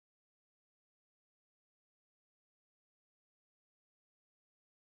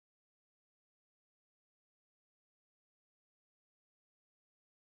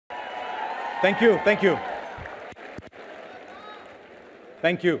Thank you, thank you.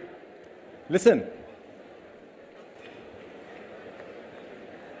 Thank you. Listen.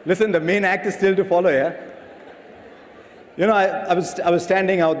 Listen, the main act is still to follow, yeah? You know, I was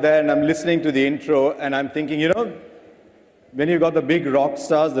standing out there and I'm listening to the intro and I'm thinking, you know, when you got the big rock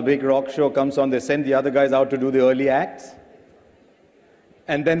stars, the big rock show comes on, they send the other guys out to do the early acts.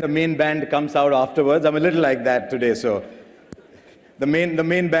 And then the main band comes out afterwards. I'm a little like that today, so the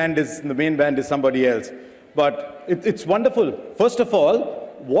main band is somebody else. But it's wonderful. First of all,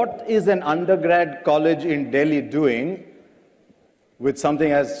 what is an undergrad college in Delhi doing with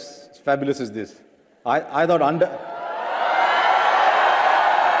something as fabulous as this? I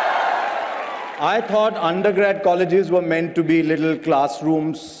thought undergrad colleges were meant to be little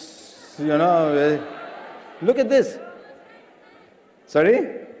classrooms, you know. Look at this.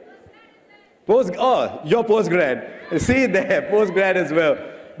 Sorry? You're postgrad. See there, postgrad as well.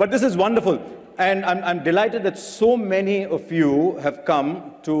 But this is wonderful. And I'm delighted that so many of you have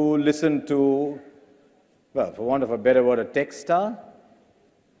come to listen to, well, for want of a better word, a tech star.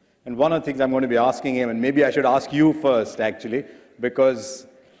 And one of the things I'm going to be asking him, and maybe I should ask you first, actually, because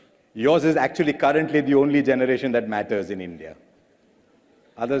yours is actually currently the only generation that matters in India.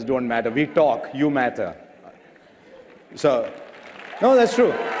 Others don't matter. We talk, you matter. So, no, that's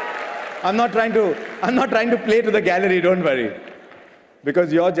true. I'm not trying to play to the gallery, don't worry.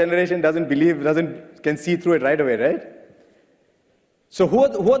 Because your generation can see through it right away, right? So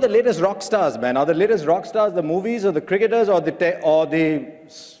who are the latest rock stars, man? Are the latest rock stars the movies or the cricketers or the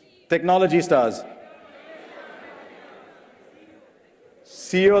technology stars?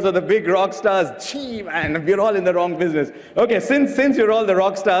 CEOs are the big rock stars. Gee, man, we're all in the wrong business. Okay, since you're all the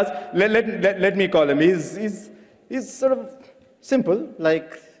rock stars, let me call him. He's sort of simple,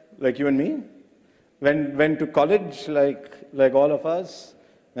 like you and me. Went to college like all of us,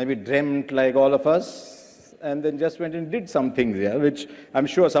 maybe dreamt like all of us, and then just went and did some things, yeah, which I'm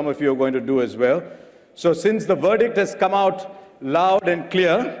sure some of you are going to do as well. So since the verdict has come out loud and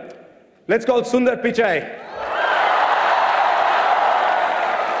clear, let's call Sundar Pichai.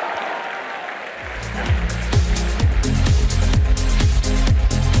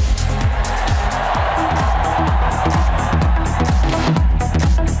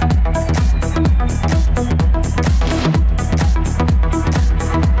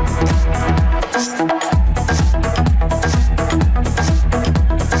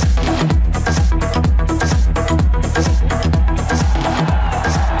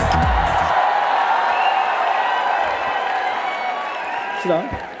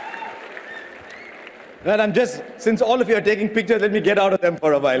 And since all of you are taking pictures, let me get out of them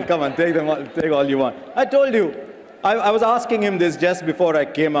for a while. Come on, take all you want. I told you, I was asking him this just before I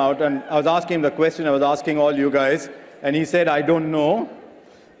came out, and I was asking him the question I was asking all you guys, and he said, I don't know.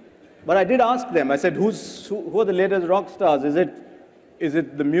 But I did ask them. I said, who are the latest rock stars? Is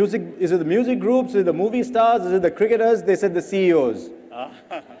it the music groups? Is it the movie stars? Is it the cricketers? They said the CEOs.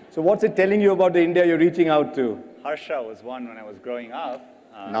 So what's it telling you about the India you're reaching out to? Harsha was one when I was growing up.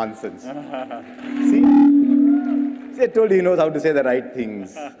 Nonsense. See, I told you he knows how to say the right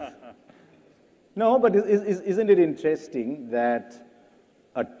things. No, but isn't it interesting that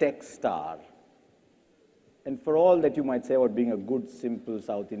a tech star, and for all that you might say about being a good, simple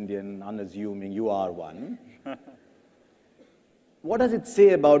South Indian, unassuming, you are one. What does it say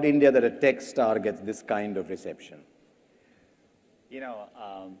about India that a tech star gets this kind of reception? You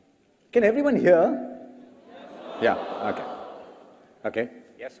know, can everyone hear? Yeah, okay. Okay.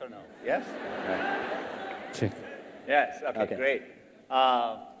 Yes or no? Yes? Right. Check. Yes, okay. Great.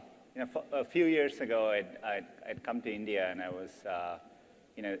 You know, a few years ago, I'd come to India, and I was,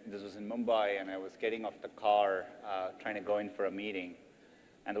 you know, this was in Mumbai, and I was getting off the car, trying to go in for a meeting.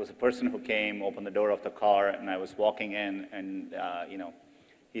 And there was a person who came, opened the door of the car, and I was walking in, and, you know,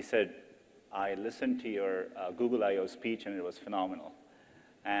 he said, I listened to your Google I/O speech, and it was phenomenal,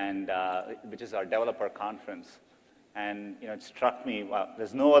 and which is our developer conference. And, you know, it struck me, wow,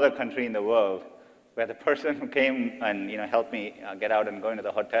 there's no other country in the world where the person who came and, you know, helped me get out and go into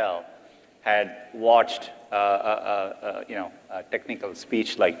the hotel had watched, you know, a technical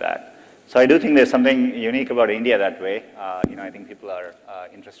speech like that. So I do think there's something unique about India that way. You know, I think people are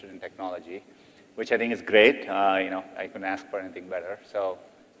interested in technology, which I think is great. You know, I couldn't ask for anything better. So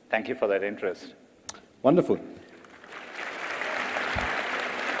thank you for that interest. Wonderful.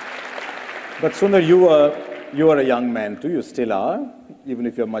 But Sundar, you are a young man too. You still are, even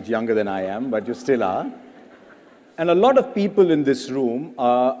if you're much younger than I am, but you still are. And a lot of people in this room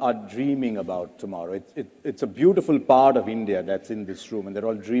are dreaming about tomorrow. It's a beautiful part of India that's in this room, and they're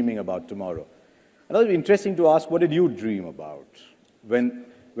all dreaming about tomorrow. And it would be interesting to ask, what did you dream about? When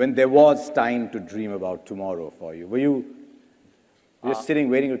when there was time to dream about tomorrow for you? Were you just sitting,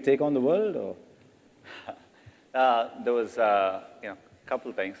 waiting to take on the world, or? There was, a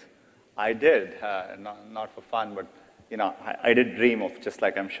couple things. I did, not for fun, but I did dream of, just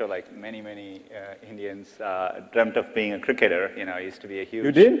like I'm sure like many Indians dreamt of being a cricketer. I used to be a huge...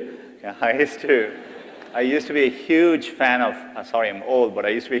 You did? Yeah, I used to be a huge fan of, sorry, I'm old, but I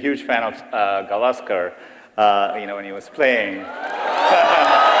used to be a huge fan of Gavaskar, when he was playing.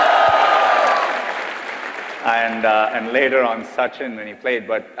 And later on Sachin when he played,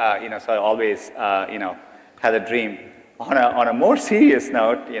 but, so I always, had a dream. On a more serious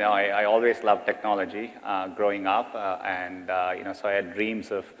note, I always loved technology growing up, so I had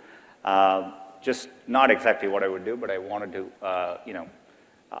dreams of just not exactly what I would do, but I wanted to,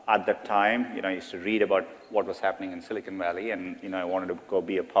 at that time, I used to read about what was happening in Silicon Valley, and I wanted to go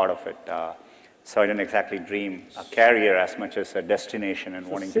be a part of it. So I didn't exactly dream a career as much as a destination and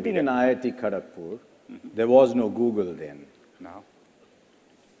wanting to be there. Sitting in IIT Kharagpur, there was no Google then. No.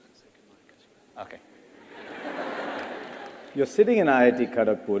 Okay. You're sitting in IIT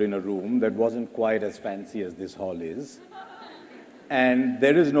Kharagpur in a room that wasn't quite as fancy as this hall is, and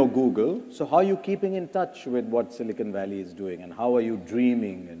there is no Google. So how are you keeping in touch with what Silicon Valley is doing, and how are you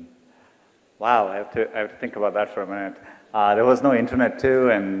dreaming? And wow, I have to think about that for a minute. There was no internet too,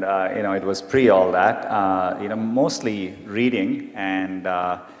 and it was pre all that. Mostly reading, and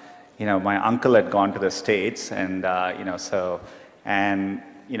my uncle had gone to the States, and I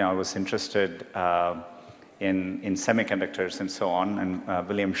was interested in semiconductors and so on. And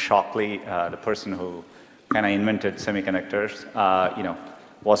William Shockley, the person who kind of invented semiconductors,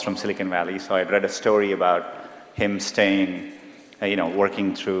 was from Silicon Valley. So I'd read a story about him staying,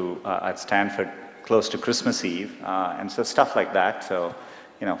 working through at Stanford close to Christmas Eve, and so stuff like that. So,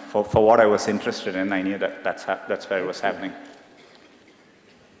 for what I was interested in, I knew that that's where it was happening.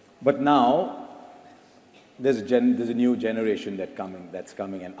 But now, there's a new generation that's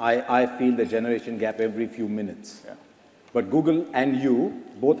coming, and I feel the generation gap every few minutes. Yeah. But Google and you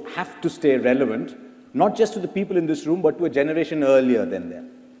both have to stay relevant, not just to the people in this room, but to a generation earlier than them.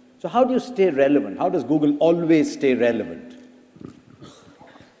 So how do you stay relevant? How does Google always stay relevant?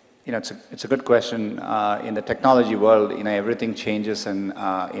 It's a good question. In the technology world, everything changes in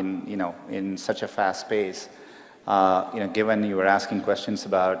such a fast pace. Given you were asking questions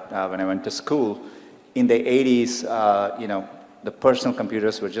about when I went to school, in the 80s, the personal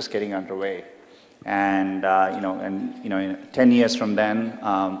computers were just getting underway. And, 10 years from then,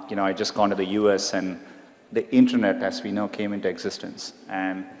 I just gone to the US, and the internet, as we know, came into existence.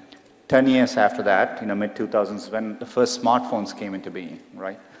 And 10 years after that, mid-2000s, when the first smartphones came into being,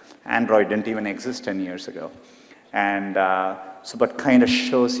 right? Android didn't even exist 10 years ago. And but kind of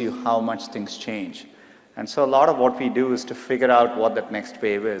shows you how much things change. And so a lot of what we do is to figure out what that next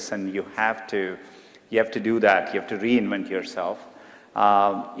wave is, and you have to do that. You have to reinvent yourself.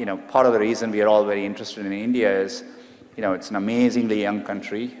 Part of the reason we are all very interested in India is, it's an amazingly young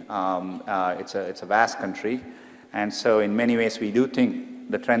country. It's a vast country. And so in many ways, we do think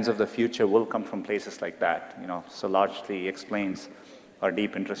the trends of the future will come from places like that, so largely explains our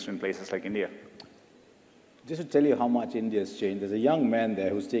deep interest in places like India. Just to tell you how much India has changed, there's a young man there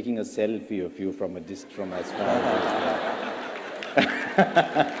who's taking a selfie of you from as far as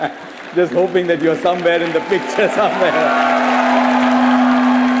just hoping that you're somewhere in the picture somewhere.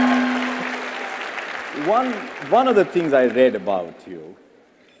 One of the things I read about you,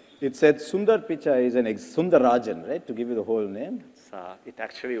 it said Sundar Pichai is Sundarajan, right? To give you the whole name. It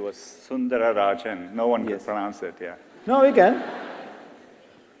actually was Sundararajan. No one could pronounce it, yeah. No, we can.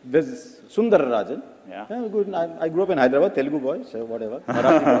 There's Sundararajan. Yeah. Good. I grew up in Hyderabad, Telugu boy, so whatever.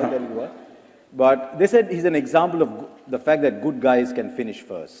 Marathi boy, Telugu boy. But they said he's an example of the fact that good guys can finish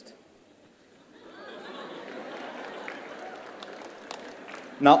first.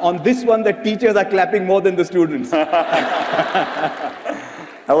 Now, on this one, the teachers are clapping more than the students. I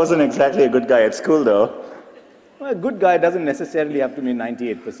wasn't exactly a good guy at school, though. Well, a good guy doesn't necessarily have to mean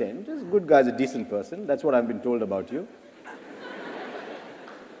 98%. Just a good guy is a decent person. That's what I've been told about you.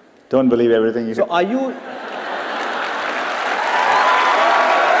 Don't believe everything you say. So are you...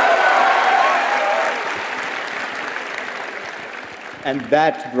 And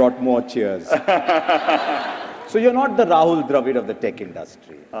that brought more cheers. So you're not the Rahul Dravid of the tech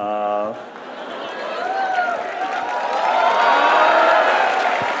industry. I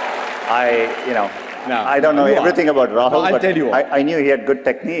don't know everything about Rahul, I'll tell you what. I knew he had good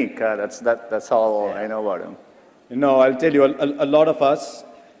technique. That's all I know about him. No, I'll tell you, a lot of us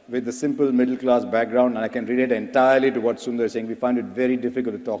with the simple middle-class background, and I can relate entirely to what Sundar is saying, we find it very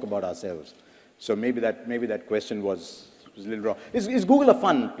difficult to talk about ourselves. So maybe that question was was a little wrong. Is Google a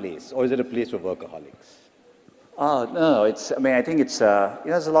fun place, or is it a place for workaholics? No, I mean, I think it's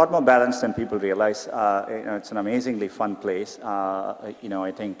a lot more balanced than people realize. It's an amazingly fun place.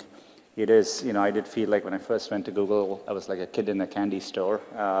 I think it is, I did feel like when I first went to Google, I was like a kid in a candy store,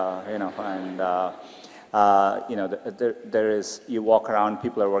 there is, you walk around,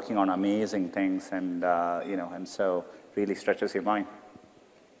 people are working on amazing things, and, and so really stretches your mind.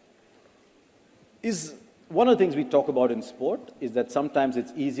 One of the things we talk about in sport is that sometimes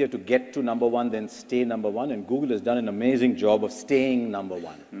it's easier to get to number one than stay number one, and Google has done an amazing job of staying number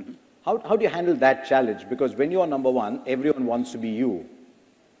one. Mm-hmm. How do you handle that challenge? Because when you're number one, everyone wants to be you.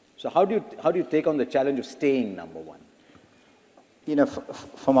 So how do you take on the challenge of staying number one?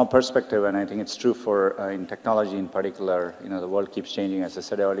 From our perspective, and I think it's true for in technology in particular, the world keeps changing, as I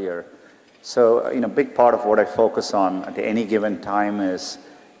said earlier. So, a big part of what I focus on at any given time is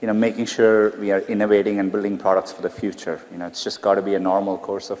making sure we are innovating and building products for the future. It's just got to be a normal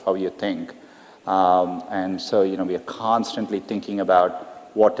course of how you think. And so, we are constantly thinking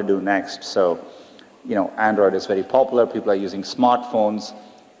about what to do next. So, Android is very popular. People are using smartphones.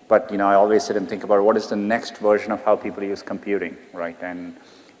 But, I always sit and think about what is the next version of how people use computing, right? And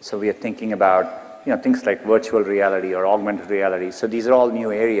so we are thinking about, things like virtual reality or augmented reality. So these are all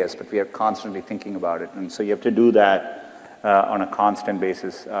new areas, but we are constantly thinking about it. And so you have to do that on a constant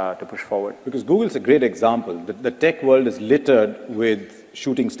basis to push forward. Because Google's a great example. The tech world is littered with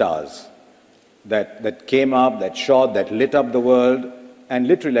shooting stars that came up, that shot, that lit up the world, and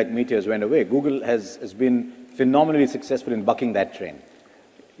literally like meteors went away. Google has been phenomenally successful in bucking that trend.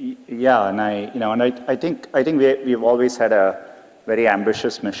 Yeah, and I think we've always had a very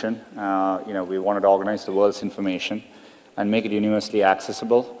ambitious mission. We wanted to organize the world's information and make it universally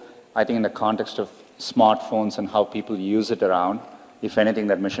accessible. I think in the context of smartphones and how people use it around, if anything,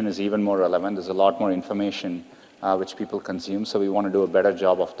 that mission is even more relevant. There's a lot more information which people consume, so we want to do a better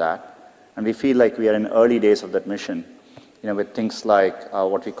job of that. And we feel like we are in early days of that mission, with things like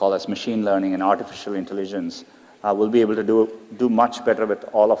what we call as machine learning and artificial intelligence. We'll be able to do much better with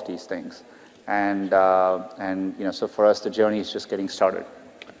all of these things. And so for us, the journey is just getting started.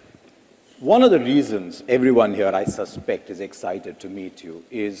 One of the reasons everyone here, I suspect, is excited to meet you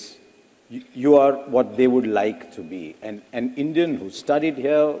is you are what they would like to be. An Indian who studied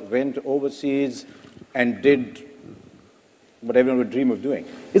here, went overseas, and did what everyone would dream of doing.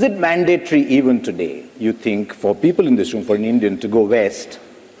 Is it mandatory even today, you think, for people in this room, for an Indian to go west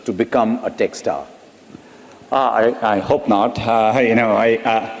to become a tech star? I hope not. I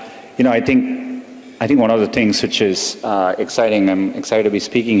think one of the things which is exciting, I'm excited to be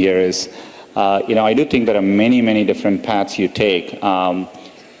speaking here, is, I do think there are many, many different paths you take. And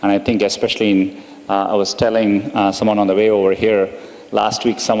I think especially I was telling someone on the way over here, last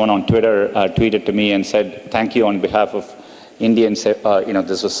week someone on Twitter tweeted to me and said, thank you on behalf of Indians,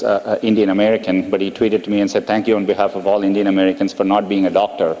 this was Indian American, but he tweeted to me and said, thank you on behalf of all Indian Americans for not being a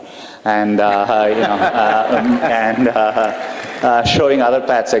doctor. And, showing other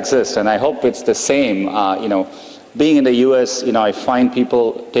paths exist. And I hope it's the same. Being in the US, I find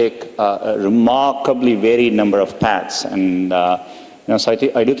people take a remarkably varied number of paths. And, so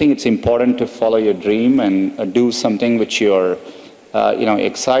I do think it's important to follow your dream and do something which you're,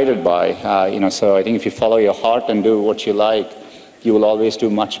 excited by. So I think if you follow your heart and do what you like, you will always do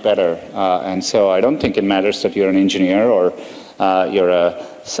much better. And so I don't think it matters that you're an engineer or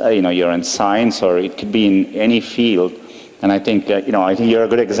you're in science, or it could be in any field. And I think, I think you're a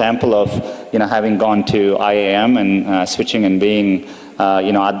good example of, having gone to IAM and switching and being,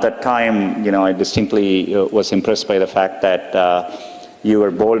 at that time, I distinctly was impressed by the fact that you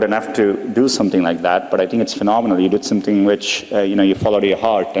were bold enough to do something like that. But I think it's phenomenal. You did something which, you followed your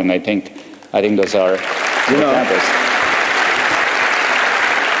heart. And I think those are good examples.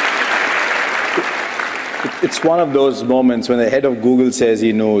 It's one of those moments when the head of Google says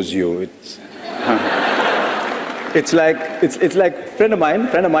he knows you. It's like a friend of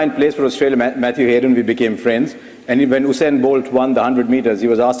mine plays for Australia, Matthew Hayden. We became friends. And when Usain Bolt won the 100 meters, he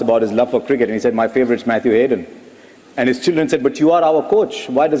was asked about his love for cricket. And he said, my favorite's Matthew Hayden. And his children said, but you are our coach.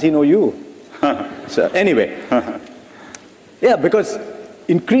 Why does he know you? So anyway, yeah, because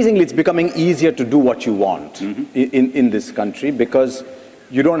increasingly it's becoming easier to do what you want in this country, because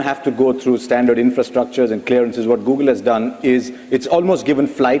you don't have to go through standard infrastructures and clearances. What Google has done is it's almost given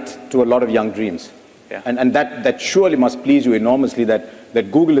flight to a lot of young dreams. Yeah. And that surely must please you enormously, that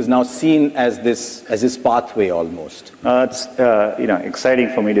Google is now seen as this pathway almost. It's exciting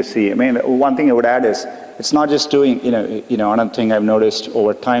for me to see. I mean, one thing I would add is it's not just doing, another thing I've noticed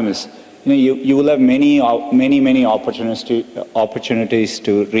over time is, you will have many opportunities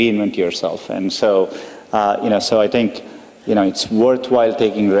to reinvent yourself. And so, so I think it's worthwhile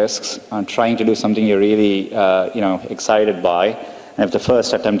taking risks and trying to do something you're really, excited by. And if the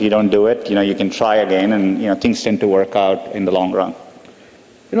first attempt you don't do it, you can try again, and things tend to work out in the long run.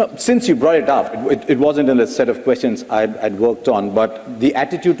 Since you brought it up, it wasn't in a set of questions I'd worked on, but the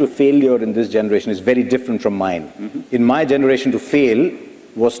attitude to failure in this generation is very different from mine. Mm-hmm. In my generation, to fail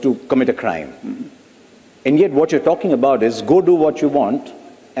was to commit a crime. Mm-hmm. And yet what you're talking about is go do what you want,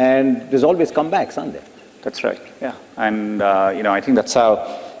 and there's always comebacks, aren't there? That's right, yeah. And, I think that's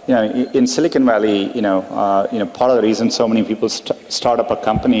how, in Silicon Valley, part of the reason so many people start up a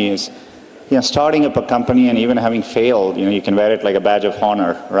company is, starting up a company and even having failed, you can wear it like a badge of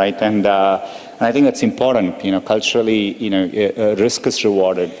honor, right? And I think that's important, culturally, risk is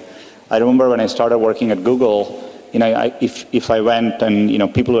rewarded. I remember when I started working at Google, if I went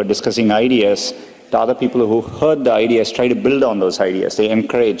and, people were discussing ideas, the other people who heard the ideas try to build on those ideas. They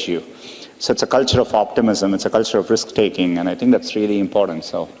encourage you. So it's a culture of optimism, it's a culture of risk-taking, and I think that's really important,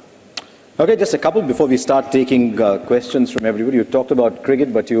 so. Okay, just a couple before we start taking questions from everybody. You talked about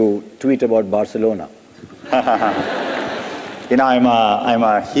cricket, but you tweet about Barcelona. I'm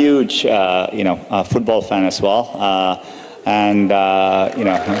a huge, football fan as well,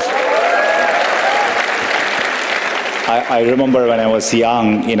 I remember when I was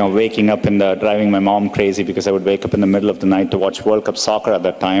young, waking up driving my mom crazy because I would wake up in the middle of the night to watch World Cup soccer at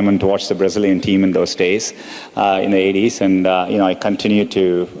that time and to watch the Brazilian team in those days, in the 80s. And, I continue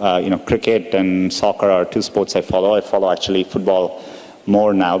to, cricket and soccer are two sports I follow. I follow actually football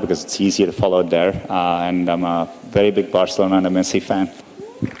more now because it's easier to follow it there. And I'm a very big Barcelona and a Messi fan.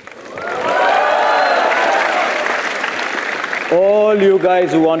 All you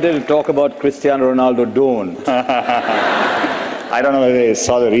guys who wanted to talk about Cristiano Ronaldo don't. I don't know whether you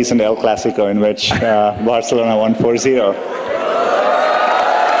saw the recent El Clasico in which Barcelona won 4-0.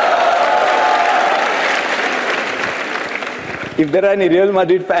 If there are any Real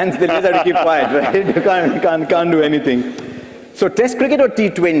Madrid fans, they just have to keep quiet, right? You can't do anything. So Test cricket or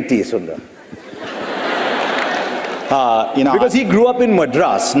T20, Sundar? Because he grew up in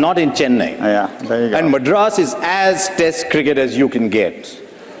Madras, not in Chennai. Yeah, there you go. And Madras is as Test cricket as you can get.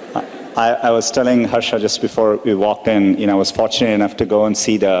 I was telling Harsha just before we walked in, I was fortunate enough to go and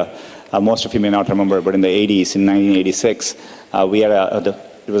see most of you may not remember, but in the 80s, in 1986, we had it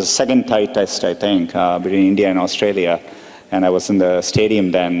was a second tie test, I think, between India and Australia. And I was in the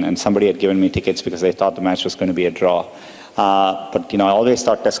stadium then, and somebody had given me tickets because they thought the match was going to be a draw. But, I always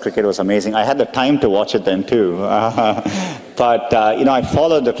thought Test cricket was amazing. I had the time to watch it then, too. But, I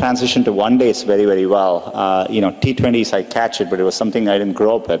followed the transition to one days very, very well. T20s, I catch it, but it was something I didn't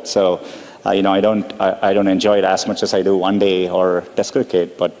grow up with. So, I don't enjoy it as much as I do one day or Test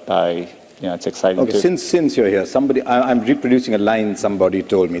cricket, but it's exciting too. Okay, since you're here, I'm reproducing a line somebody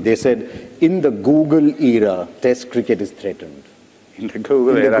told me. They said, in the Google era, Test cricket is threatened. In the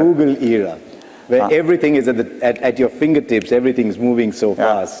Google era. Where everything is at your fingertips, everything's moving so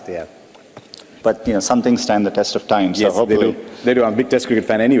fast. Yeah. But some things stand the test of time. So yes, hopefully they do. I'm a big Test cricket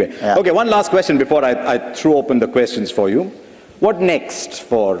fan anyway. Yeah. Okay, one last question before I throw open the questions for you. What next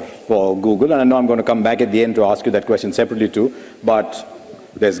for Google? And I know I'm going to come back at the end to ask you that question separately too. But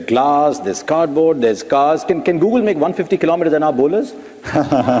there's glass, there's cardboard, there's cars. Can Google make 150 kilometers an hour bowlers?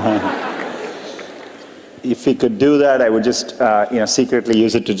 If we could do that, I would just, secretly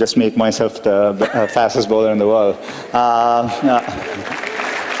use it to just make myself the fastest bowler in the world.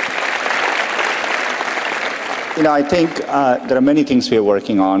 I think there are many things we are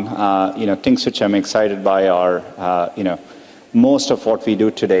working on. Things which I'm excited by are, most of what we do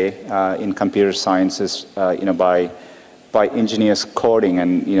today in computer science is, by engineers coding,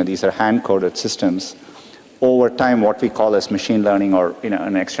 and these are hand-coded systems. Over time, what we call as machine learning, or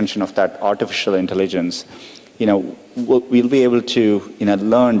an extension of that, artificial intelligence, we'll be able to, in a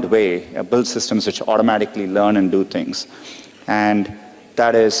learned way, build systems which automatically learn and do things. And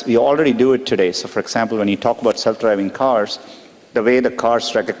that is, we already do it today. So, for example, when you talk about self-driving cars, the way the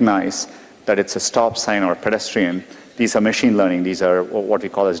cars recognize that it's a stop sign or a pedestrian, these are machine learning. These are what we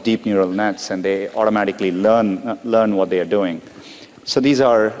call as deep neural nets, and they automatically learn what they are doing. So these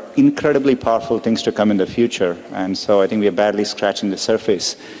are incredibly powerful things to come in the future, and so I think we are barely scratching the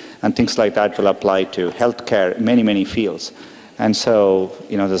surface, and things like that will apply to healthcare, many fields, and so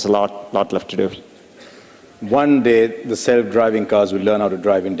there's a lot left to do. One day, the self-driving cars will learn how to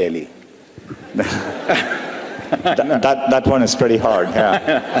drive in Delhi. that one is pretty hard.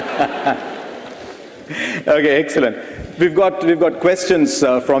 Yeah. Okay, excellent. We've got questions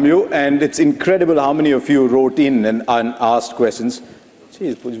from you, and it's incredible how many of you wrote in and asked questions.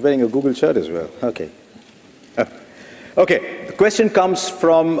 Geez, he's wearing a Google shirt as well. Okay. Okay, the question comes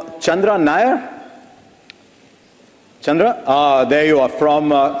from Chandra Nair. Chandra, there you are, from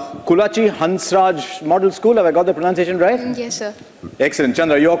Kulachi Hansraj Model School. Have I got the pronunciation right? Yes, sir. Excellent.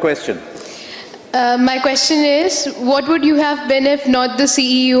 Chandra, your question. My question is, what would you have been if not the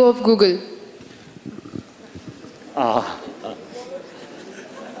CEO of Google?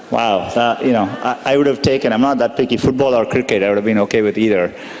 Wow, you know, I would have taken, I'm not that picky, football or cricket, I would have been okay with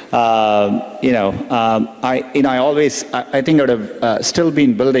either. I think I would have still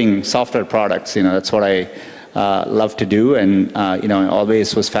been building software products, that's what I love to do, and, I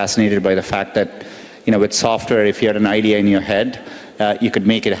always was fascinated by the fact that, with software, if you had an idea in your head, you could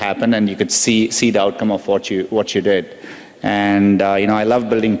make it happen and you could see the outcome of what you did. And, I love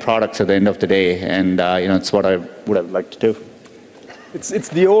building products at the end of the day, and, it's what I would have liked to do. It's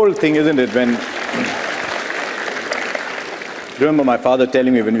the old thing, isn't it? When remember my father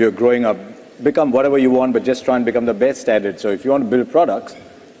telling me when we were growing up, become whatever you want, but just try and become the best at it. So if you want to build products,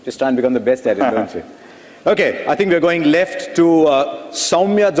 just try and become the best at it, don't you? Okay, I think we're going left to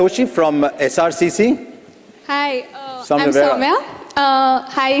Soumya Joshi from SRCC. Hi, I'm Soumya.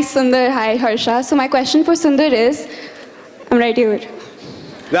 Hi, Sundar. Hi, Harsha. So my question for Sundar is, I'm right here.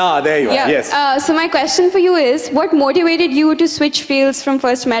 There you are, yes. So my question for you is, what motivated you to switch fields from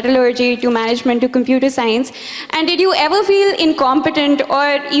first metallurgy to management to computer science? And did you ever feel incompetent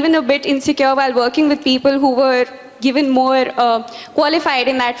or even a bit insecure while working with people who were given more qualified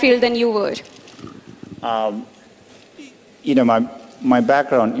in that field than you were? My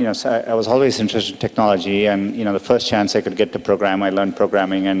background, so I was always interested in technology, and the first chance I could get to program, I learned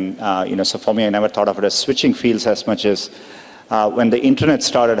programming, and so for me, I never thought of it as switching fields as much as when the internet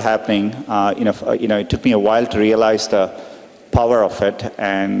started happening, it took me a while to realize the power of it,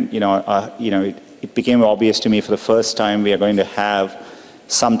 and it became obvious to me for the first time we are going to have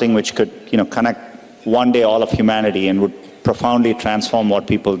something which could connect one day all of humanity and would profoundly transform what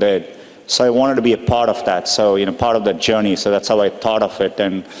people did. So I wanted to be a part of that, so part of that journey. So that's how I thought of it,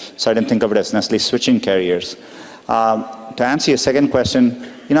 and so I didn't think of it as necessarily switching careers. To answer your second question,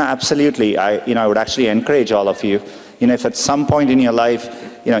 absolutely. I would actually encourage all of you. If at some point in your life,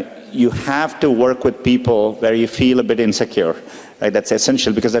 you have to work with people where you feel a bit insecure, right? That's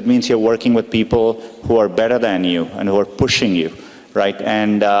essential, because that means you're working with people who are better than you and who are pushing you, right?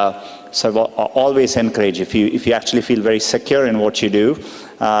 And so I always encourage, if you actually feel very secure in what you do,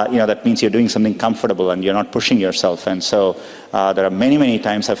 that means you're doing something comfortable and you're not pushing yourself. And so there are many, many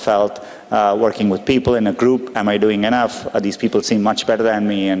times I've felt working with people in a group, am I doing enough? These people seem much better than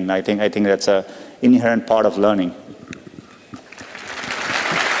me, and I think that's an inherent part of learning.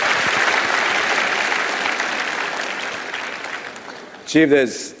 Chief,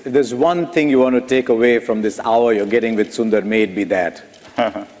 if there's one thing you want to take away from this hour you're getting with Sundar, may it be that.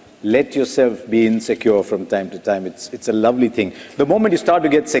 Let yourself be insecure from time to time. It's a lovely thing. The moment you start to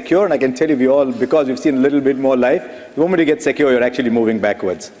get secure, and I can tell you we all, because we've seen a little bit more life, the moment you get secure, you're actually moving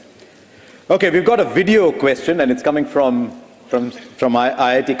backwards. Okay, we've got a video question, and it's coming from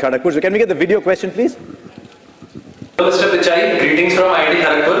IIT Kharagpur. So can we get the video question, please? Hello, Mr. Pichai. Greetings from IIT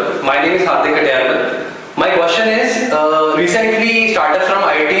Kharagpur. My name is Harsha. My question is, recently startups from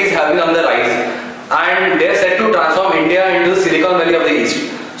IITs have been on the rise, and they're set to transform India into Silicon Valley of the East.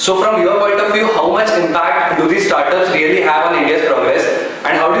 So from your point of view, how much impact do these startups really have on India's progress,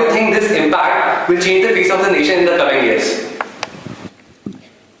 and how do you think this impact will change the face of the nation in the coming years?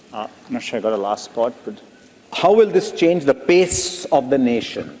 I'm not sure I got a last spot, but... How will this change the pace of the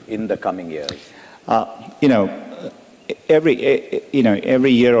nation in the coming years? Every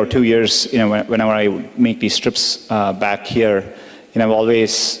year or 2 years, whenever I make these trips back here, I've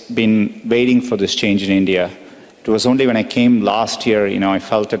always been waiting for this change in India. It was only when I came last year, I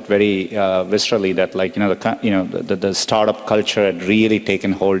felt it very viscerally that, the startup culture had really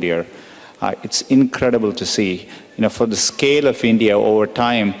taken hold here. It's incredible to see. For the scale of India over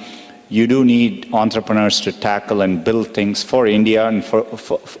time, you do need entrepreneurs to tackle and build things for India and for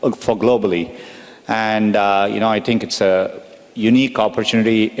globally. And, I think it's a unique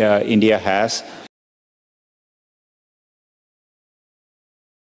opportunity India has.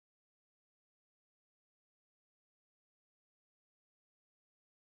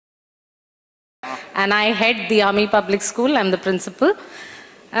 And I head the Army Public School. I'm the principal.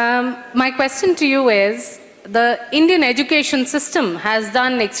 My question to you is, the Indian education system has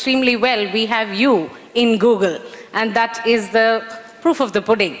done extremely well. We have you in Google, and that is the proof of the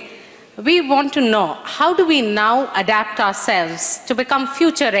pudding. We want to know, how do we now adapt ourselves to become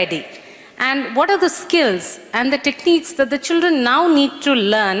future ready? And what are the skills and the techniques that the children now need to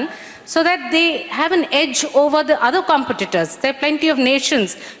learn so that they have an edge over the other competitors? There are plenty of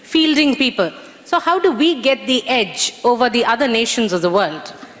nations fielding people. So how do we get the edge over the other nations of the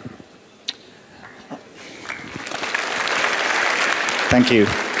world? Thank you.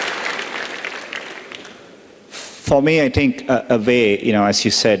 For me, I think a way, as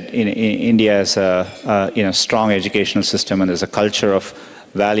you said, India has a strong educational system, and there's a culture of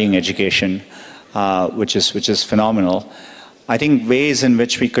valuing education, which is phenomenal. I think ways in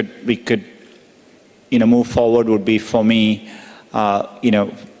which we could move forward would be, for me,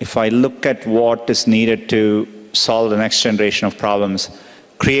 if I look at what is needed to solve the next generation of problems,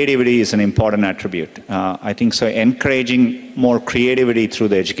 creativity is an important attribute. I think so. Encouraging more creativity through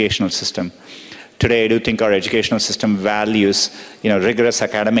the educational system. Today, I do think our educational system values, rigorous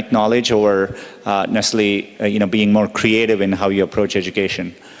academic knowledge over necessarily, being more creative in how you approach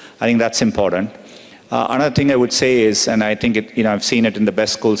education. I think that's important. Another thing I would say is, and I think I've seen it in the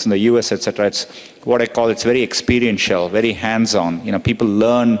best schools in the US, etc. It's what I call it's very experiential, very hands-on. People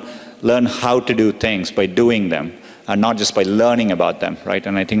learn how to do things by doing them, and not just by learning about them, right?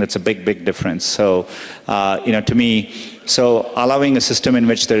 And I think that's a big difference. So, to me, so allowing a system in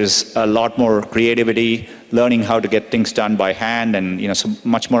which there's a lot more creativity, learning how to get things done by hand, and so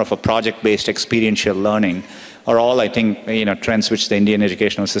much more of a project-based experiential learning are all, I think, trends which the Indian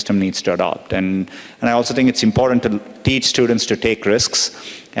educational system needs to adopt. And I also think it's important to teach students to take risks,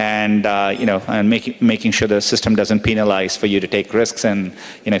 and and making sure the system doesn't penalize for you to take risks, and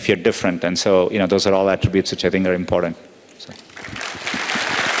if you're different. And so those are all attributes which I think are important. So.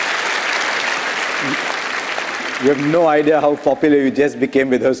 You have no idea how popular you just became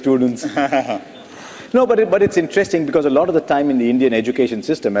with her students. No, but it's interesting, because a lot of the time in the Indian education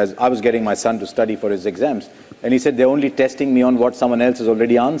system, as I was getting my son to study for his exams, and he said they're only testing me on what someone else has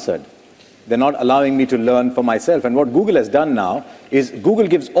already answered. They're not allowing me to learn for myself. And what Google has done now is Google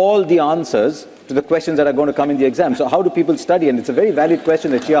gives all the answers to the questions that are going to come in the exam. So how do people study? And it's a very valid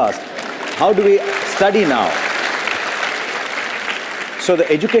question that she asked. How do we study now? So the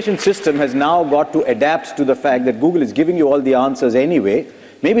education system has now got to adapt to the fact that Google is giving you all the answers anyway.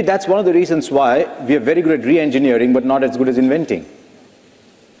 Maybe that's one of the reasons why we are very good at re-engineering, but not as good as inventing.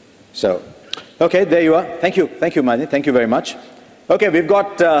 So, okay, there you are. Thank you, Mani. Thank you very much. Okay, we've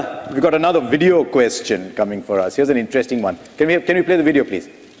got another video question coming for us. Here's an interesting one. Can we play the video, please?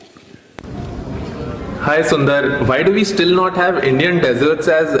 Hi Sundar, why do we still not have Indian desserts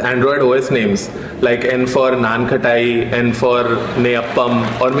as Android OS names? Like N for Naan Khatai, N for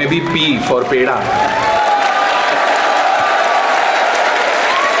Neyappam, or maybe P for Peda?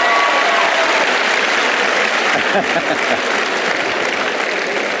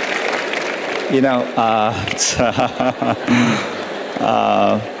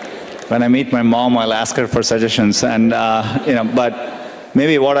 When I meet my mom, I'll ask her for suggestions, and but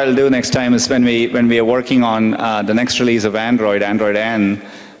maybe what I'll do next time is when we are working on the next release of Android N,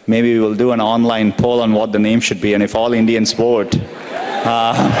 maybe we'll do an online poll on what the name should be, and if all Indians vote,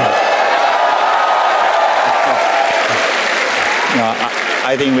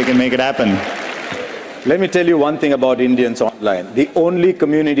 I think we can make it happen. Let me tell you one thing about Indians online. The only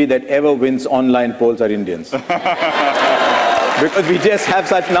community that ever wins online polls are Indians. Because we just have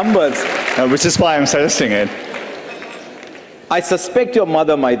such numbers. Which is why I'm suggesting it. I suspect your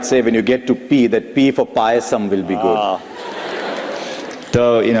mother might say when you get to P that P for payasam will be good.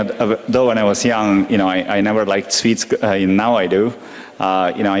 Though when I was young, I never liked sweets. Now I do.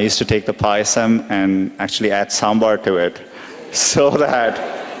 I used to take the payasam and actually add sambar to it so that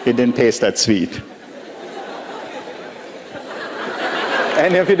it didn't taste that sweet.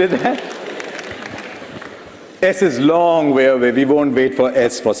 Any of you did that? S is long way away. We won't wait for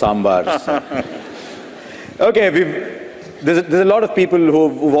S for sambar. So. Okay, there's a lot of people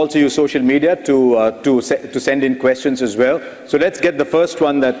who've also used social media to send in questions as well. So let's get the first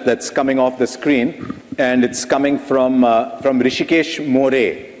one that's coming off the screen, and it's coming from Rishikesh More,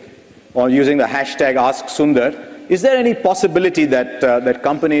 or using the hashtag #AskSundar. Is there any possibility that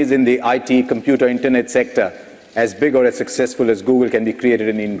companies in the IT, computer, internet sector, as big or as successful as Google, can be created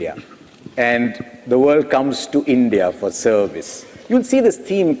in India? And the world comes to India for service. You'll see this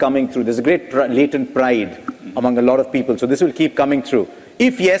theme coming through. There's a great latent pride among a lot of people. So this will keep coming through.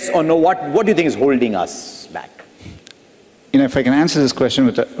 If yes or no, what do you think is holding us back? If I can answer this question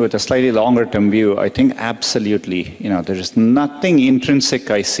with a slightly longer term view, I think absolutely. There is nothing intrinsic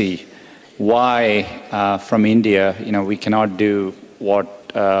I see why from India, we cannot do what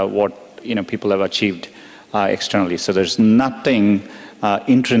people have achieved externally. So there's nothing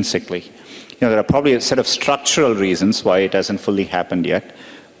intrinsically. There are probably a set of structural reasons why it hasn't fully happened yet,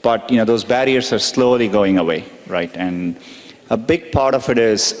 but those barriers are slowly going away, right? And a big part of it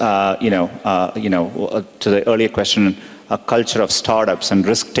is, to the earlier question, a culture of startups and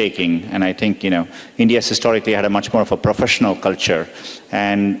risk-taking. And I think, India's historically had a much more of a professional culture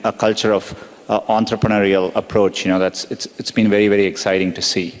and a culture of entrepreneurial approach, it's been very, very exciting to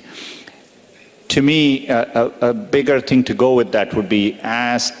see. To me, a bigger thing to go with that would be,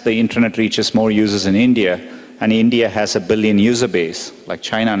 as the internet reaches more users in India, and India has 1 billion user base, like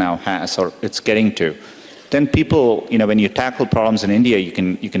China now has, or it's getting to, then people, when you tackle problems in India, you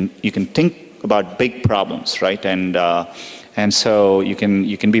can think about big problems, right? And so you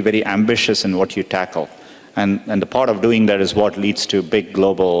can be very ambitious in what you tackle. And the part of doing that is what leads to big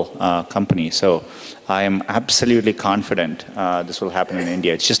global companies. So I am absolutely confident this will happen in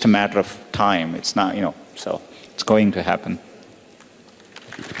India. It's just a matter of time. It's not, so it's going to happen.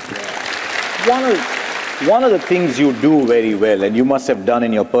 One of the things you do very well, and you must have done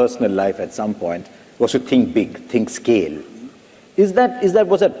in your personal life at some point, was to think big, think scale. Was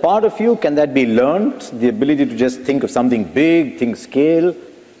that part of you? Can that be learned? The ability to just think of something big, think scale?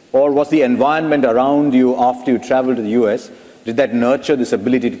 Or was the environment around you after you traveled to the US, did that nurture this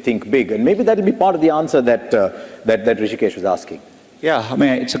ability to think big? And maybe that will be part of the answer that Rishikesh was asking. Yeah, I mean,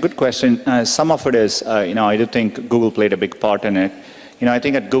 it's a good question. Some of it is, I do think Google played a big part in it. I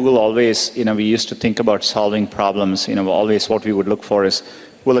think at Google always, we used to think about solving problems. Always what we would look for is,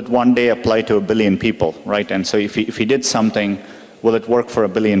 will it one day apply to 1 billion people, right? And so if we did something, will it work for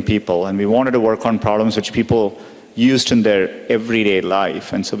 1 billion people? And we wanted to work on problems which people used in their everyday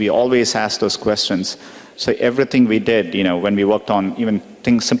life. And so we always asked those questions. So everything we did, when we worked on even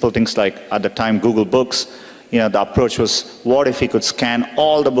simple things like, at the time, Google Books, the approach was, what if we could scan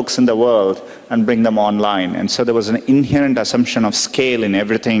all the books in the world and bring them online? And so there was an inherent assumption of scale in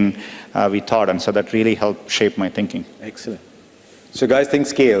everything we thought. And so that really helped shape my thinking. Excellent. So guys, think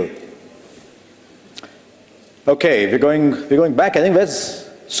scale. Okay, we're going back. I think there's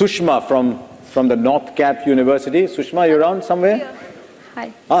Sushma from the North Cap University. Sushma, you around somewhere? Yeah.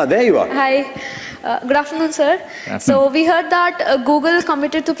 Hi. Ah, there you are. Hi. Good afternoon, sir. Good afternoon. So we heard that Google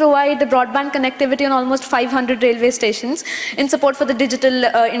committed to provide the broadband connectivity on almost 500 railway stations in support for the Digital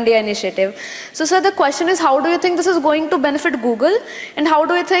India initiative. So, sir, the question is, how do you think this is going to benefit Google? And how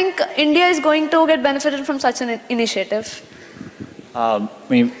do you think India is going to get benefited from such an initiative?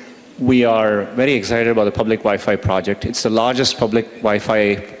 We are very excited about the public Wi-Fi project. It's the largest public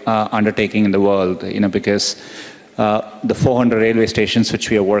Wi-Fi undertaking in the world, because the 400 railway stations which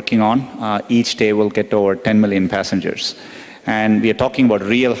we are working on, each day will get over 10 million passengers. And we are talking about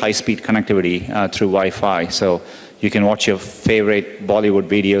real high-speed connectivity through Wi-Fi. So you can watch your favorite Bollywood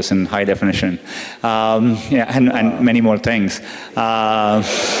videos in high definition, and many more things.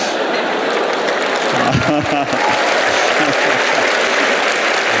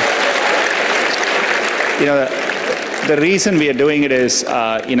 The reason we are doing it is,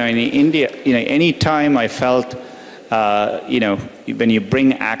 in India, any time I felt, when you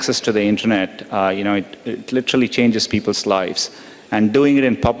bring access to the internet, it literally changes people's lives. And doing it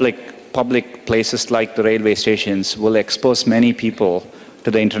in public places like the railway stations will expose many people to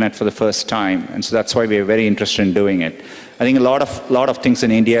the internet for the first time. And so that's why we are very interested in doing it. I think a lot of things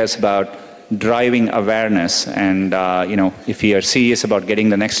in India is about driving awareness. And, if we are serious about getting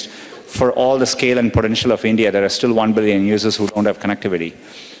the next, for all the scale and potential of India, there are still 1 billion users who don't have connectivity.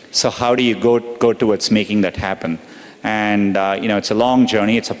 So how do you go towards making that happen? And it's a long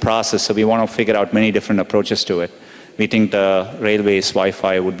journey, it's a process, so we want to figure out many different approaches to it. We think the railways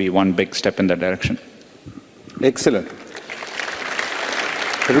Wi-Fi would be one big step in that direction. Excellent.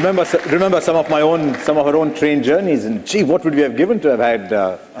 Remember some of our own train journeys, and gee, what would we have given to have had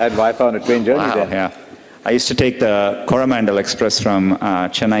Wi-Fi on a train journey? Wow, then? Yeah. I used to take the Coromandel Express from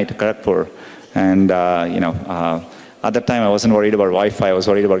Chennai to Kharagpur, and at that time I wasn't worried about Wi-Fi. I was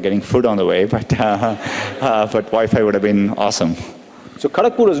worried about getting food on the way, but Wi-Fi would have been awesome. So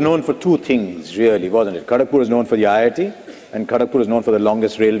Kharagpur is known for two things, really, wasn't it? Kharagpur is known for the IIT, and Kharagpur is known for the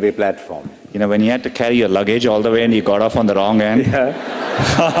longest railway platform. When you had to carry your luggage all the way and you got off on the wrong end,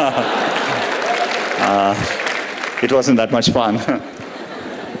 it wasn't that much fun.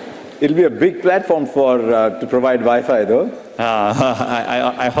 It'll be a big platform to provide Wi-Fi, though.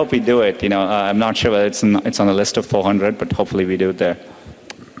 I hope we do it. I'm not sure whether it's on the list of 400, but hopefully we do it there.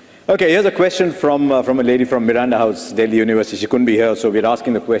 Okay, here's a question from a lady from Miranda House, Delhi University. She couldn't be here, so we're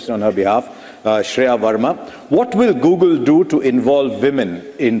asking the question on her behalf. Shreya Verma. What will Google do to involve women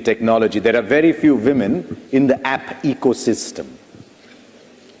in technology? There are very few women in the app ecosystem.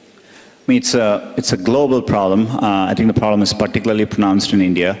 It's a global problem. I think the problem is particularly pronounced in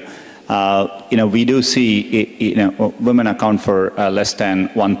India. We do see, women account for less than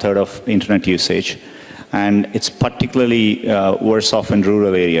 1/3 of internet usage, and it's particularly worse off in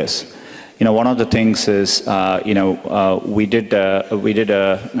rural areas. One of the things is, we did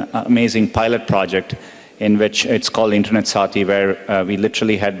an amazing pilot project in which it's called Internet Sati, where we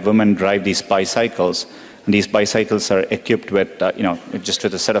literally had women drive these bicycles. And these bicycles are equipped with, just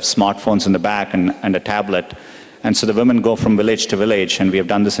with a set of smartphones in the back and a tablet. And so the women go from village to village, and we have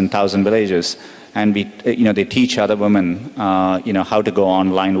done this in 1,000 villages. And they teach other women, how to go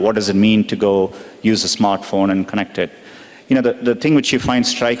online. What does it mean to go use a smartphone and connect it? The thing which you find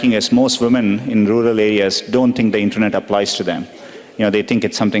striking is most women in rural areas don't think the internet applies to them. They think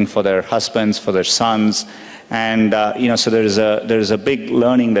it's something for their husbands, for their sons, and so there's a big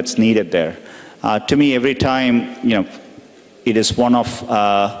learning that's needed there. To me, every time, it is one of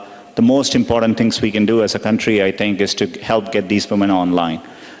the most important things we can do as a country, I think, is to help get these women online.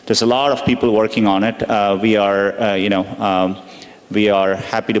 There's a lot of people working on it. We are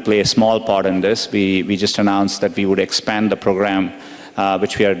happy to play a small part in this. We just announced that we would expand the program,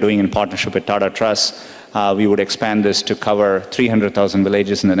 which we are doing in partnership with Tata Trust. We would expand this to cover 300,000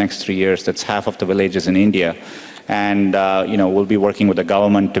 villages in the next 3 years. That's half of the villages in India. And we'll be working with the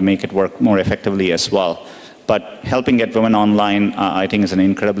government to make it work more effectively as well. But helping get women online, I think, is an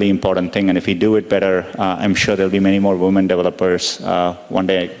incredibly important thing. And if we do it better, I'm sure there'll be many more women developers one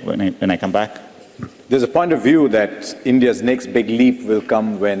day when I come back. There's a point of view that India's next big leap will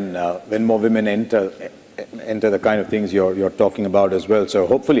come when more women enter the kind of things you're talking about as well. So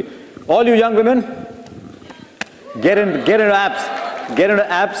hopefully, all you young women, get into apps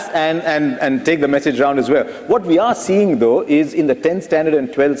and take the message around as well. What we are seeing, though, is in the 10th standard and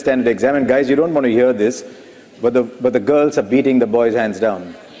 12th standard exam, and guys, you don't want to hear this, but the girls are beating the boys hands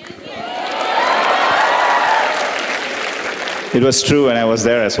down. It was true, and I was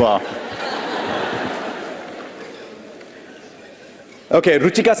there as well. Okay,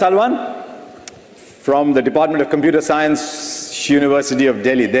 Ruchika Salwan from the Department of Computer Science, University of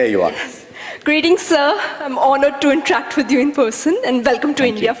Delhi. There you are. Greetings, sir. I'm honored to interact with you in person, and welcome to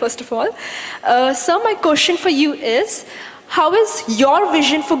India, first of all. Sir, my question for you is, how is your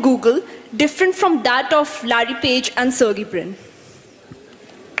vision for Google different from that of Larry Page and Sergey Brin?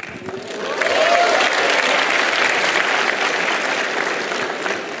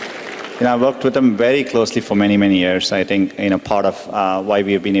 I worked with them very closely for many, many years. I think part of why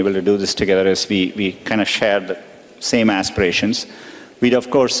we have been able to do this together is we kind of share the same aspirations. We,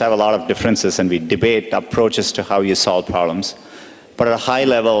 of course, have a lot of differences, and we debate approaches to how you solve problems. But at a high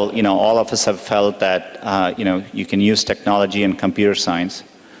level, all of us have felt that you can use technology and computer science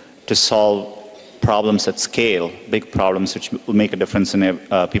to solve problems at scale, big problems which will make a difference in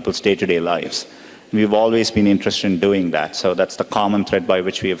people's day-to-day lives. We've always been interested in doing that. So that's the common thread by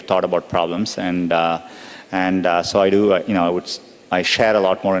which we have thought about problems. And so I do, I share a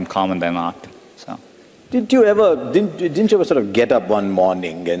lot more in common than not. So. Didn't you ever sort of get up one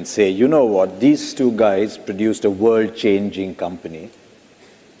morning and say, you know what, these two guys produced a world-changing company,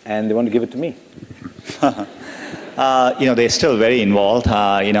 and they want to give it to me? They're still very involved.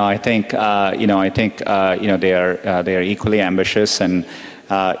 I think they are equally ambitious, and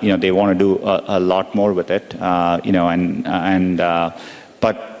they want to do a lot more with it. But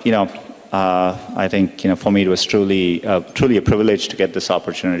I think for me it was truly a privilege to get this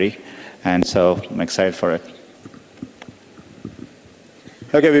opportunity, and so I'm excited for it.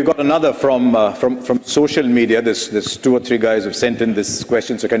 Okay, we've got another from social media. There's 2 or 3 guys who've sent in this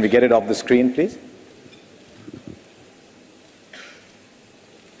question. So can we get it off the screen, please?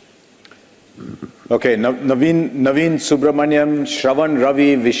 Okay, Naveen Subramaniam, Shravan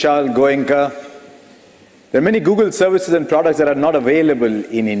Ravi, Vishal Goenka. There are many Google services and products that are not available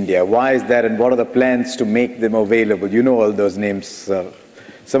in India. Why is that, and what are the plans to make them available? You know all those names.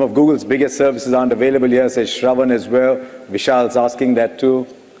 Some of Google's biggest services aren't available here, says Shravan as well. Vishal's asking that too.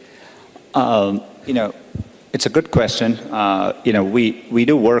 It's a good question. We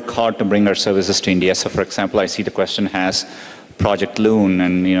do work hard to bring our services to India. So, for example, I see the question has Project Loon,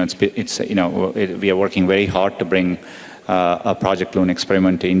 and we are working very hard to bring a Project Loon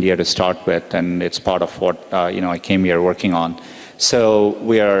experiment to India to start with, and it's part of what I came here working on. So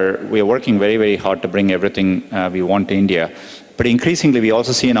we are working very, very hard to bring everything we want to India. But increasingly, we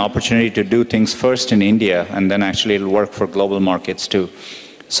also see an opportunity to do things first in India, and then actually it'll work for global markets too.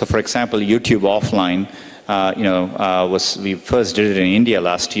 So, for example, YouTube offline, we first did it in India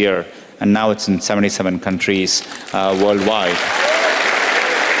last year, and now it's in 77 countries worldwide.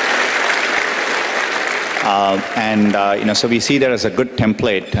 So we see that as a good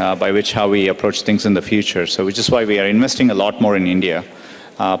template by which how we approach things in the future. So which is why we are investing a lot more in India.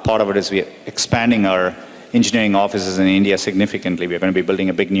 Part of it is we are expanding our engineering offices in India significantly. We're going to be building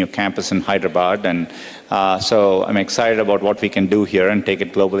a big new campus in Hyderabad, and so I'm excited about what we can do here and take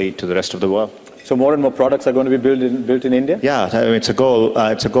it globally to the rest of the world. So more and more products are going to be built in India? Yeah, it's a goal.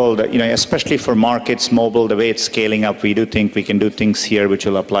 It's a goal that, especially for markets, mobile, the way it's scaling up, we do think we can do things here which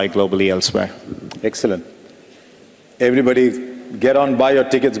will apply globally elsewhere. Excellent. Everybody, get on, buy your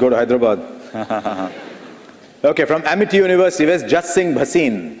tickets, go to Hyderabad. Okay, from Amity University, where's Just Singh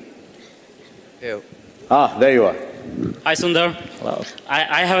Bhasin? Hey. Ah, there you are. Hi, Sundar. Hello.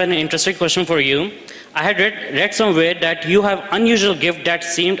 I have an interesting question for you. I had read somewhere that you have unusual gift that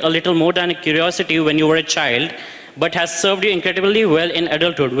seemed a little more than a curiosity when you were a child, but has served you incredibly well in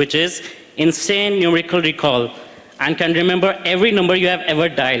adulthood, which is insane numerical recall, and can remember every number you have ever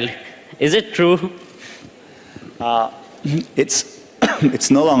dialed. Is it true?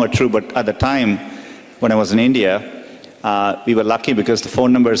 It's no longer true, but at the time when I was in India, we were lucky because the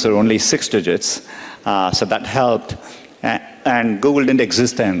phone numbers are only 6 digits, so that helped. And Google didn't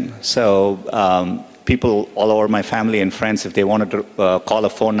exist then, so people all over my family and friends, if they wanted to call a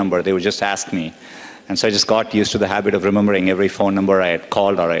phone number, they would just ask me. And so I just got used to the habit of remembering every phone number I had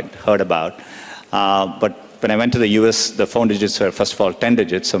called or I had heard about. But when I went to the US, the phone digits were, first of all, 10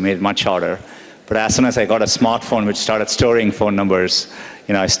 digits, so made it much harder. But as soon as I got a smartphone which started storing phone numbers,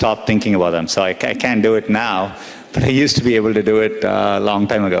 I stopped thinking about them. So I can't do it now, but I used to be able to do it a long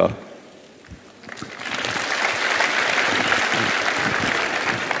time ago.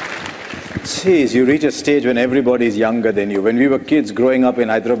 Jeez, you reach a stage when everybody's younger than you. When we were kids growing up in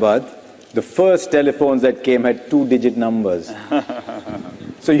Hyderabad, the first telephones that came had 2-digit numbers.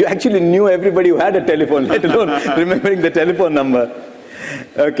 So you actually knew everybody who had a telephone, let alone remembering the telephone number.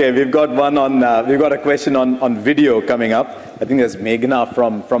 Okay, we've got a question on video coming up. I think there's Meghna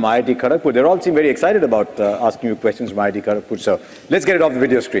from IIT Kharagpur. They all seem very excited about asking you questions from IIT Kharagpur. So let's get it off the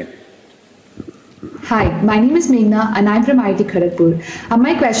video screen. Hi, my name is Meghna and I'm from IIT Kharagpur.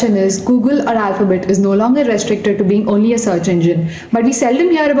 My question is, Google or Alphabet is no longer restricted to being only a search engine, but we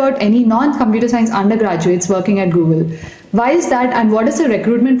seldom hear about any non-computer science undergraduates working at Google. Why is that, and what is the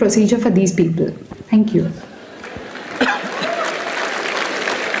recruitment procedure for these people? Thank you.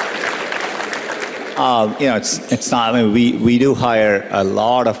 It's not. I mean, we do hire a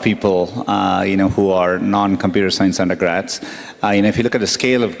lot of people, who are non-computer science undergrads. If you look at the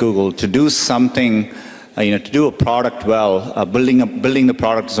scale of Google, to do something, to do a product well, building the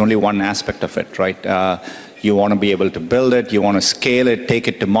product is only one aspect of it, right? You want to be able to build it, you want to scale it, take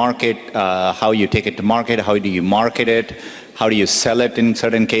it to market. How you take it to market? How do you market it? How do you sell it in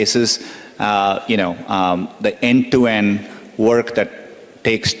certain cases? The end-to-end work that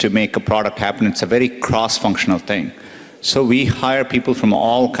takes to make a product happen, it's a very cross-functional thing. So we hire people from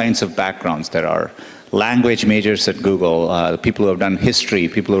all kinds of backgrounds. There are language majors at Google, people who have done history,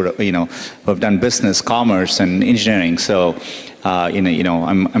 people who have done business, commerce, and engineering. So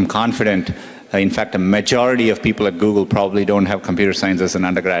I'm confident. In fact, a majority of people at Google probably don't have computer science as an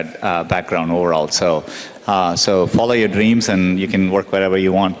undergrad background overall. So follow your dreams, and you can work wherever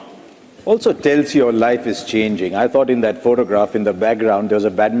you want. Also tells you your life is changing. I thought in that photograph in the background there was a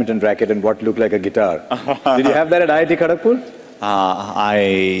badminton racket and what looked like a guitar. Did you have that at IIT Kharagpur?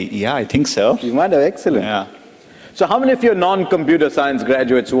 Yeah, I think so. You might have. Excellent. Yeah. So how many of you are non-computer science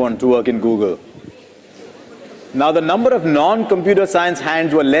graduates who want to work in Google? Now the number of non-computer science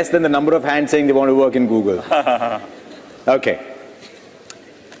hands were less than the number of hands saying they want to work in Google. Okay.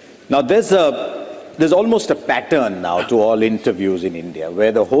 Now there's almost a pattern now to all interviews in India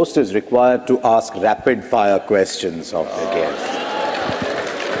where the host is required to ask rapid-fire questions of the guests.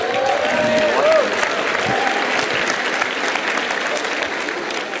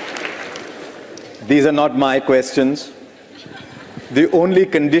 These are not my questions. The only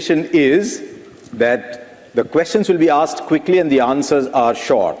condition is that the questions will be asked quickly and the answers are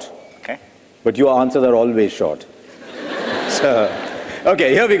short. Okay. But your answers are always short. So,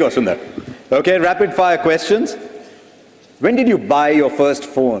 okay, here we go, Sundar. Okay, rapid fire questions. When did you buy your first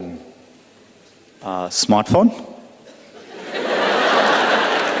phone? Smartphone?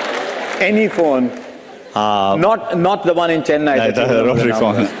 Any phone? Not the one in Chennai. The rotary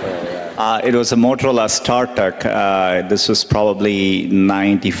phone. It was a Motorola StarTAC. This was probably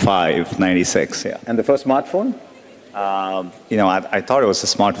 95, 96, yeah. And the first smartphone? I thought it was a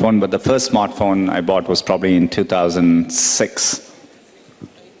smartphone, but the first smartphone I bought was probably in 2006.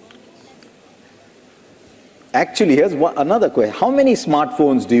 Actually, here's another question. How many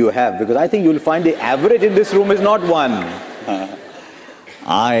smartphones do you have? Because I think you'll find the average in this room is not one.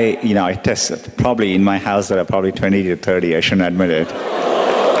 I tested. Probably in my house there are probably 20 to 30. I shouldn't admit it.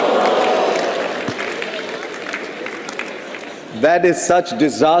 That is such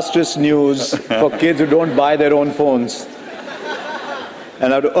disastrous news for kids who don't buy their own phones.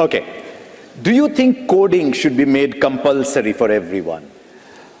 Okay. Do you think coding should be made compulsory for everyone?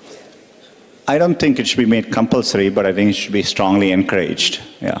 I don't think it should be made compulsory, but I think it should be strongly encouraged.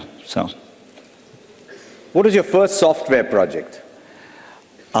 Yeah, so. What was your first software project?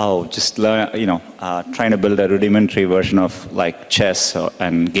 Oh, just learn, trying to build a rudimentary version of like chess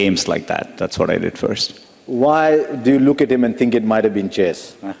and games like that. That's what I did first. Why do you look at him and think it might have been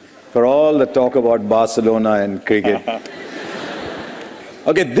chess? For all the talk about Barcelona and cricket.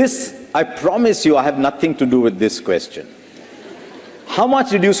 Okay, this, I promise you, I have nothing to do with this question. How much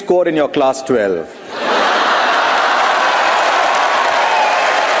did you score in your class 12?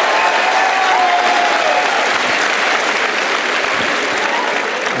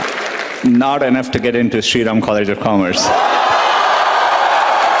 Not enough to get into Sriram College of Commerce.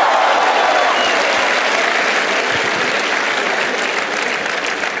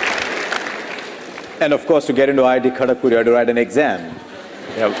 And of course, to get into IIT Kharagpur, you had to write an exam.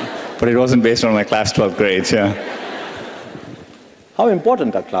 Yeah, but it wasn't based on my class 12 grades, yeah. How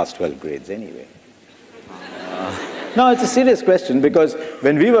important are class 12 grades anyway? No, it's a serious question because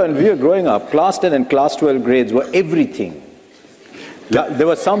when we were growing up, class 10 and class 12 grades were everything. There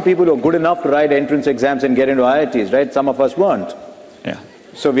were some people who were good enough to write entrance exams and get into IITs, right? Some of us weren't. Yeah.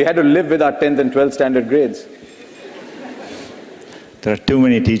 So we had to live with our 10th and 12th standard grades. There are too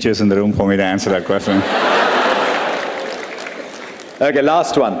many teachers in the room for me to answer that question. Okay,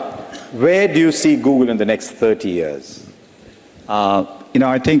 last one. Where do you see Google in the next 30 years?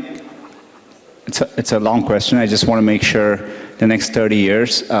 I think it's a long question. I just want to make sure the next 30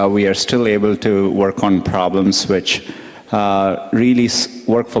 years we are still able to work on problems which really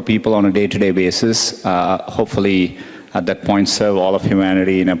work for people on a day-to-day basis. Hopefully, at that point, serve all of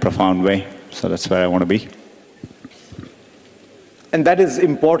humanity in a profound way. So that's where I want to be. And that is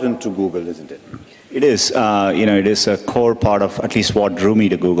important to Google, isn't it? It is. It is a core part of at least what drew me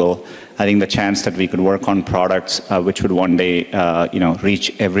to Google. I think the chance that we could work on products which would one day,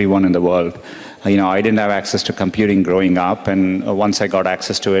 reach everyone in the world. I didn't have access to computing growing up, and once I got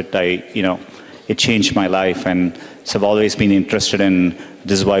access to it, it changed my life. And so I've always been interested in,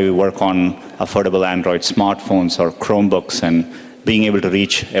 this is why we work on affordable Android smartphones or Chromebooks, and being able to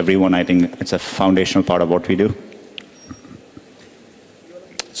reach everyone, I think it's a foundational part of what we do.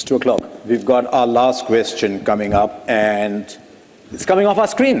 It's 2 o'clock. We've got our last question coming up, and it's coming off our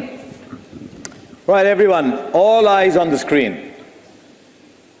screen. Right, everyone, all eyes on the screen.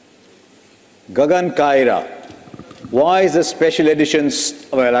 Gagan Kaira. Why is the special edition,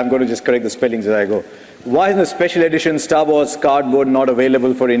 well, I'm going to just correct the spellings as I go. Why is the special edition Star Wars cardboard not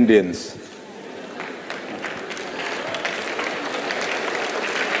available for Indians?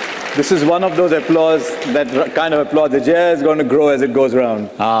 This is one of those applause, that kind of applause that just going to grow as it goes around.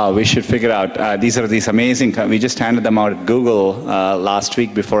 We should figure out. These are these amazing, we just handed them out at Google last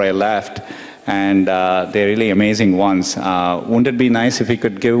week before I left, and they're really amazing ones. Wouldn't it be nice if we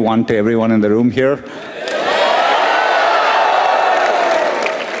could give one to everyone in the room here?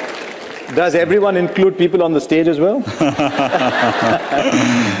 Does everyone include people on the stage as well?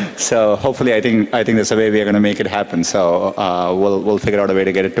 So hopefully, I think that's the way we are going to make it happen. So we'll figure out a way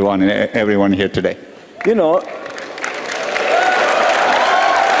to get it to everyone here today.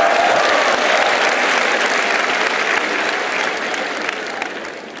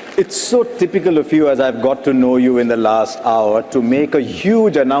 It's so typical of you, as I've got to know you in the last hour, to make a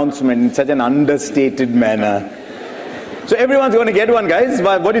huge announcement in such an understated manner. So everyone's going to get one, guys.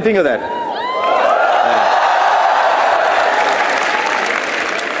 What do you think of that?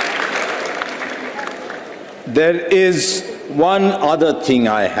 There is one other thing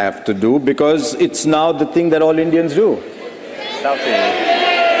I have to do, because it's now the thing that all Indians do.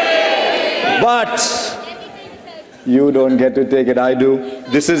 But you don't get to take it, I do.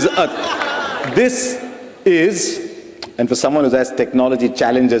 This is, and for someone who has technology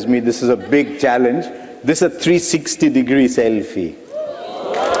challenges me, this is a big challenge. This is a 360-degree selfie.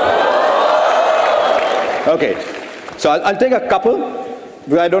 Okay, so I'll take a couple.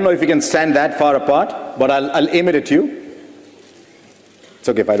 I don't know if you can stand that far apart, but I'll aim it at you. It's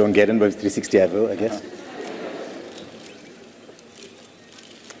okay if I don't get in, but it's 360 I will, I guess.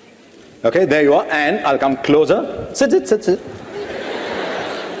 Okay, there you are, and I'll come closer. Sit. This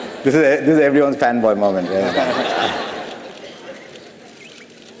is everyone's fanboy moment. Yeah. There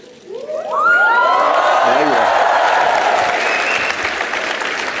you are.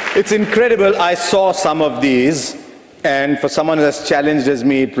 It's incredible. I saw some of these, and for someone who has challenged as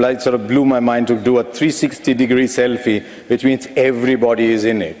me, it like sort of blew my mind to do a 360-degree selfie, which means everybody is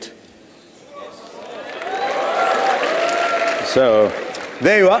in it. So,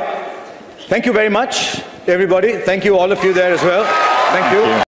 there you are. Thank you very much, everybody. Thank you, all of you there as well. Thank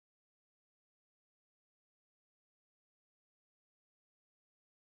you.